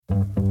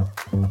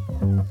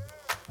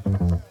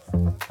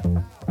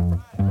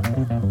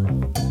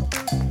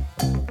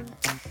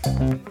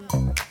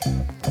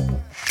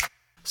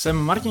Jsem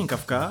Martin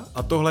Kafka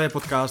a tohle je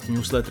podcast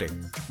Newslettery.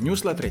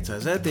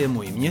 Newslettery.cz je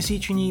můj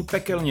měsíční,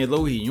 pekelně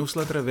dlouhý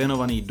newsletter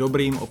věnovaný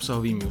dobrým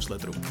obsahovým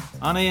newsletterům.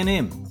 A nejen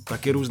jim,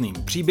 taky různým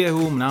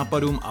příběhům,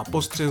 nápadům a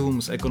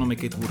postřehům z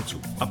ekonomiky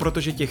tvůrců. A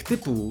protože těch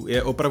typů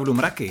je opravdu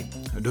mraky,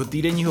 do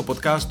týdenního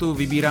podcastu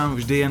vybírám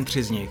vždy jen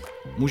 3 z nich.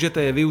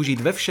 Můžete je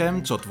využít ve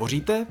všem, co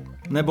tvoříte,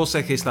 nebo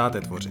se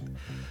chystáte tvořit.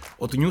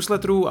 Od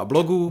newsletterů a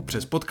blogů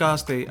přes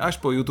podcasty až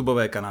po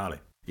YouTubeové kanály.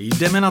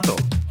 Jdeme na to!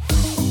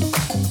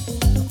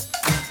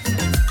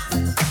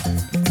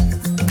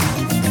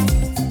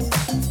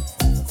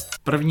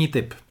 První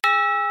tip.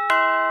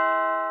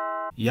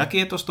 Jak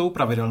je to s tou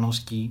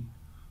pravidelností?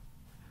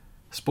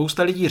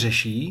 Spousta lidí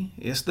řeší,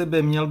 jestli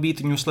by měl být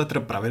newsletter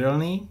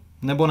pravidelný,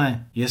 nebo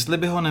ne. Jestli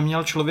by ho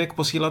neměl člověk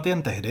posílat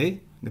jen tehdy,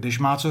 když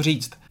má co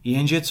říct.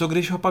 Jenže co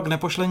když ho pak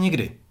nepošle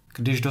nikdy?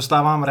 Když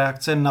dostávám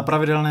reakce na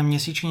pravidelné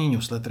měsíční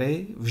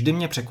newslettery, vždy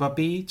mě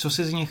překvapí, co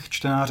si z nich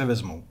čtenáři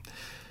vezmou.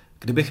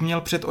 Kdybych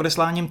měl před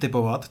odesláním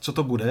tipovat, co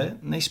to bude,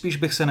 nejspíš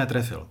bych se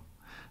netrefil.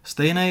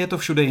 Stejné je to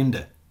všude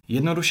jinde.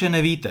 Jednoduše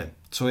nevíte,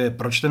 co je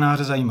pro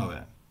čtenáře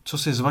zajímavé, co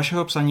si z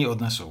vašeho psaní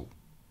odnesou.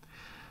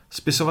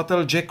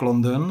 Spisovatel Jack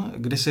London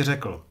kdysi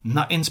řekl,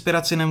 na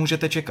inspiraci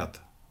nemůžete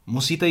čekat,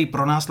 musíte ji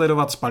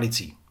pronásledovat s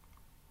palicí.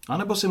 A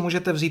nebo si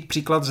můžete vzít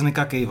příklad z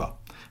Nicka Cavea,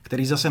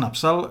 který zase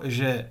napsal,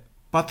 že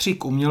patří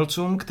k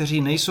umělcům,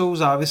 kteří nejsou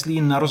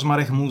závislí na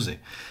rozmarech můzy.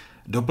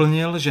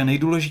 Doplnil, že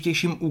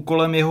nejdůležitějším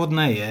úkolem jeho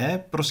dne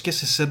je prostě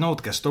si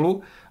sednout ke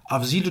stolu a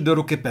vzít do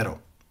ruky pero.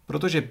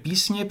 Protože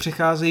písně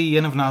přicházejí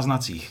jen v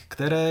náznacích,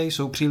 které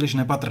jsou příliš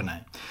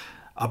nepatrné.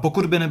 A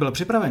pokud by nebyl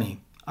připravený,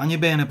 ani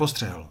by je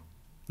nepostřehl.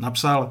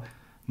 Napsal,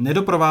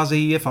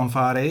 nedoprovázejí je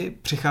fanfáry,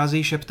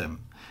 přicházejí šeptem.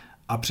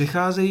 A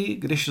přicházejí,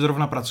 když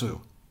zrovna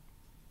pracuju.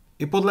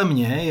 I podle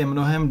mě je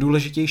mnohem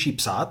důležitější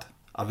psát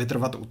a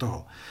vytrvat u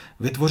toho.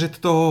 Vytvořit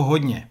toho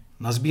hodně,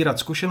 nazbírat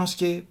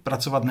zkušenosti,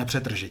 pracovat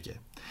nepřetržitě.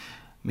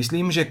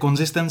 Myslím, že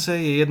konzistence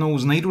je jednou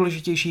z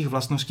nejdůležitějších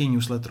vlastností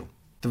newsletteru.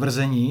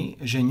 Tvrzení,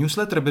 že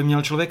newsletter by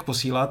měl člověk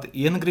posílat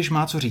jen když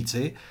má co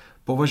říci,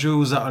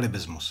 považuji za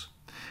alibismus.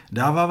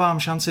 Dává vám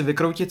šanci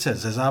vykroutit se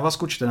ze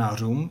závazku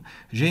čtenářům,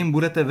 že jim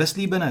budete ve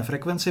slíbené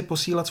frekvenci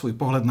posílat svůj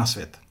pohled na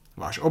svět.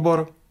 Váš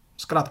obor,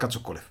 zkrátka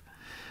cokoliv.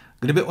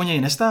 Kdyby o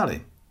něj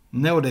nestáli,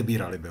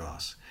 neodebírali by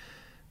vás.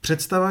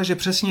 Představa, že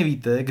přesně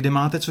víte, kdy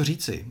máte co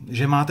říci,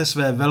 že máte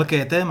své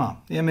velké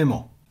téma, je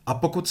mimo. A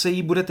pokud se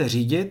jí budete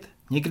řídit,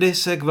 nikdy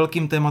se k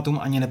velkým tématům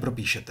ani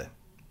nepropíšete.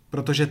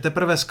 Protože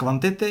teprve z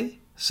kvantity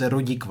se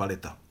rodí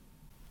kvalita.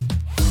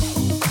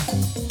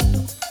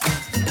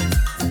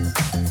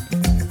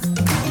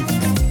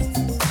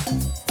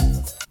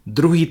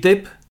 Druhý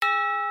tip.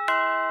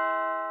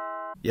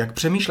 Jak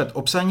přemýšlet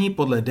o psaní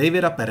podle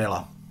Davida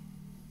Perella.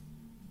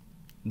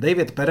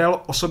 David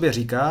Perell o sobě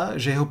říká,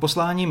 že jeho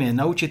posláním je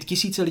naučit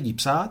tisíce lidí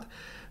psát,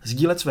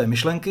 sdílet své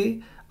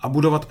myšlenky a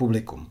budovat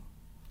publikum.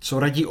 Co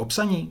radí o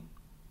psaní?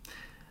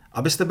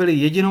 Abyste byli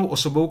jedinou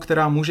osobou,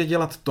 která může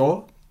dělat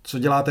to, co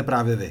děláte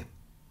právě vy.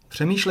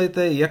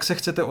 Přemýšlejte, jak se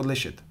chcete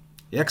odlišit.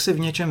 Jak si v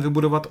něčem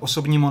vybudovat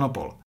osobní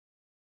monopol.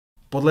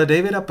 Podle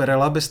Davida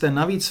Perella byste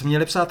navíc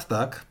měli psát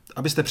tak,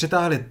 abyste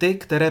přitáhli ty,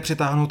 které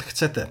přitáhnout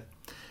chcete.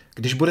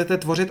 Když budete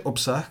tvořit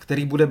obsah,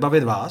 který bude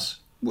bavit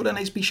vás, bude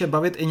nejspíše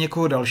bavit i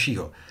někoho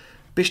dalšího.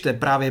 Pište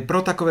právě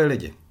pro takové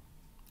lidi.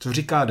 Co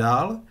říká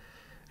dál?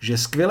 Že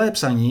skvělé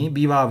psaní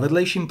bývá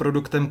vedlejším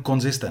produktem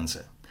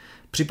konzistence.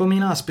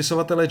 Připomíná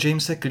spisovatele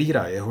Jamese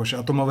Cleara, jehož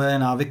atomové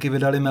návyky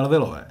vydali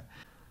Melvillové.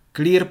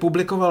 Clear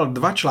publikoval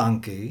 2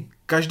 články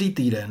každý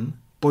týden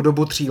po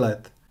dobu 3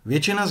 let.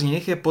 Většina z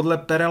nich je podle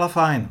Perella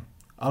fajn,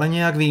 ale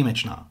nějak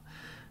výjimečná.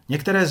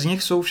 Některé z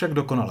nich jsou však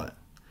dokonalé.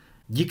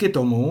 Díky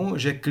tomu,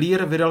 že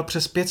Clear vydal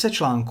přes 500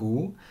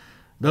 článků,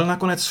 byl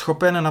nakonec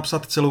schopen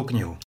napsat celou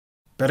knihu.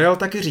 Perell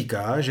taky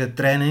říká, že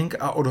trénink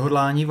a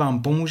odhodlání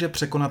vám pomůže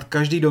překonat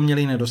každý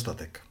domnělý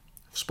nedostatek.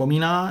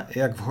 Vzpomíná,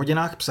 jak v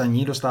hodinách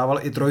psaní dostával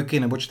i 3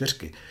 nebo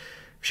 4.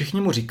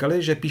 Všichni mu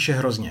říkali, že píše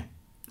hrozně.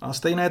 A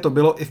stejné to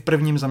bylo i v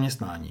prvním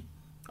zaměstnání.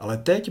 Ale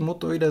teď mu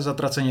to jde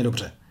zatraceně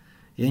dobře.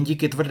 Jen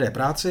díky tvrdé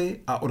práci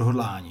a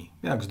odhodlání,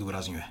 jak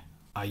zdůrazňuje.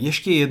 A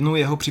ještě jednu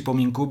jeho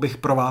připomínku bych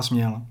pro vás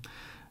měl.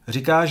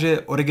 Říká,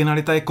 že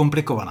originalita je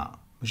komplikovaná.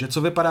 Že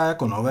co vypadá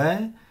jako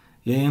nové,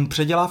 je jen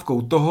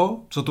předělávkou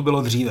toho, co tu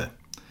bylo dříve.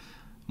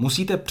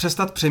 Musíte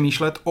přestat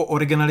přemýšlet o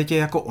originalitě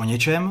jako o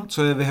něčem,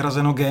 co je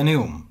vyhrazeno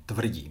génium,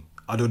 tvrdí.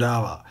 A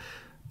dodává.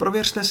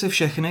 Prověřte si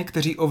všechny,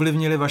 kteří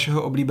ovlivnili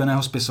vašeho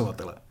oblíbeného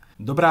spisovatele.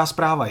 Dobrá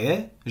zpráva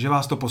je, že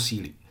vás to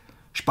posílí.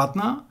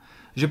 Špatná,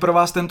 že pro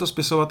vás tento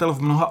spisovatel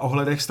v mnoha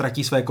ohledech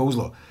ztratí své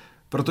kouzlo,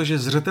 protože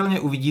zřetelně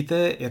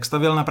uvidíte, jak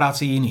stavěl na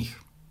práci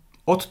jiných.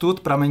 Odtud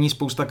pramení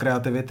spousta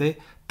kreativity,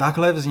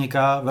 takhle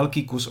vzniká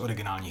velký kus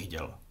originálních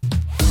děl.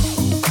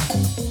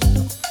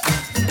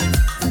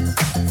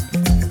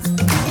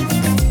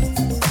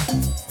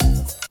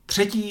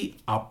 Třetí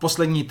a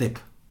poslední tip.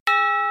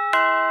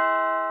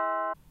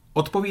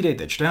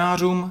 Odpovídejte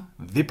čtenářům,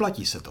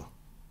 vyplatí se to.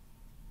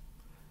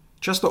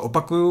 Často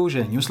opakuju,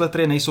 že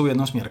newslettery nejsou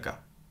jednosměrka.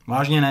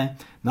 Vážně ne,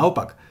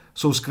 naopak,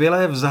 jsou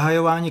skvělé v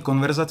zahajování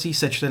konverzací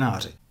se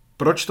čtenáři.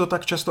 Proč to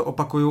tak často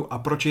opakuju a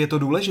proč je to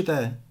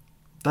důležité?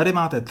 Tady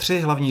máte 3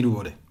 hlavní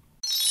důvody.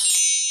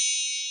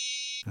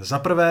 Za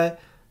prvé,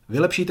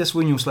 vylepšíte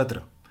svůj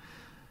newsletter.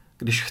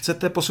 Když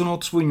chcete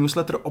posunout svůj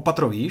newsletter o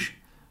patro výš,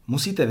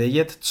 musíte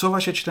vědět, co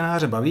vaše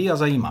čtenáře baví a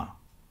zajímá.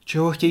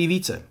 Čeho chtějí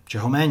více,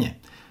 čeho méně.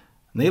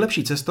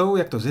 Nejlepší cestou,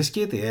 jak to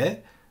zjistit, je,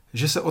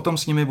 že se o tom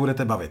s nimi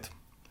budete bavit.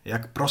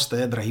 Jak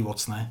prosté, drahý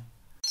vocné.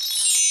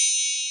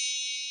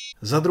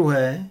 Za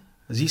druhé,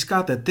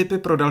 získáte tipy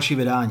pro další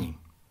vydání.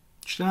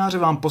 Čtenáři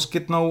vám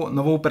poskytnou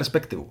novou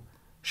perspektivu.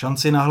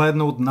 Šanci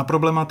nahlédnout na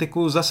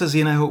problematiku zase z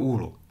jiného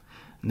úhlu.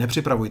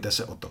 Nepřipravujte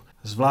se o to.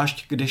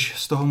 Zvlášť, když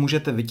z toho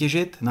můžete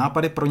vytěžit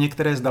nápady pro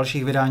některé z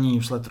dalších vydání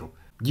newsletteru.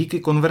 Díky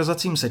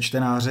konverzacím se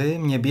čtenáři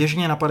mě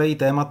běžně napadají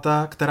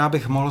témata, která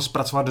bych mohl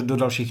zpracovat do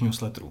dalších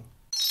newsletterů.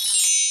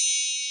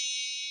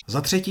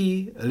 Za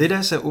třetí,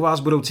 lidé se u vás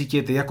budou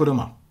cítit jako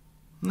doma.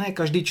 Ne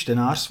každý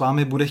čtenář s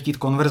vámi bude chtít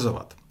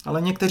konverzovat,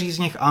 ale někteří z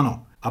nich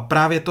ano. A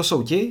právě to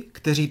jsou ti,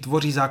 kteří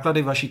tvoří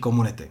základy vaší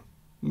komunity.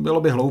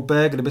 Bylo by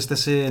hloupé, kdybyste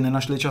si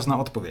nenašli čas na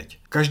odpověď.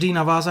 Každý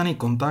navázaný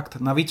kontakt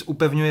navíc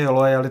upevňuje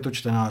lojalitu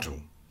čtenářů.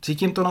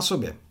 Cítím to na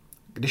sobě.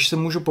 Když se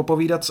můžu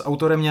popovídat s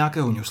autorem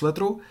nějakého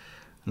newsletteru,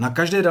 na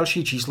každé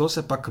další číslo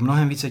se pak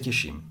mnohem více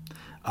těším.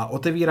 A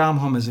otevírám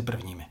ho mezi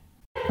prvními.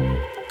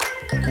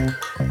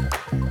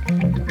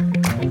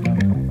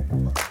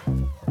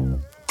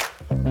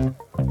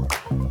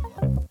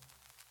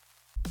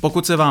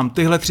 Pokud se vám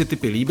tyhle 3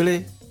 tipy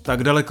líbily,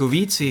 tak daleko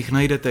víc jich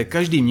najdete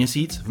každý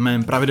měsíc v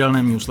mém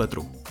pravidelném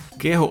newsletteru.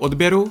 K jeho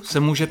odběru se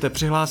můžete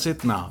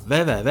přihlásit na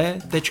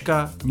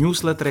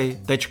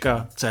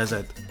www.newslettery.cz.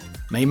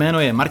 Mé jméno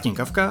je Martin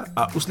Kafka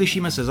a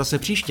uslyšíme se zase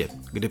příště,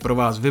 kdy pro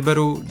vás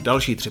vyberu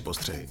další 3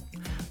 postřehy.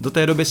 Do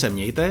té doby se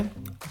mějte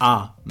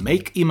a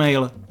make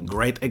email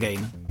great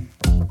again.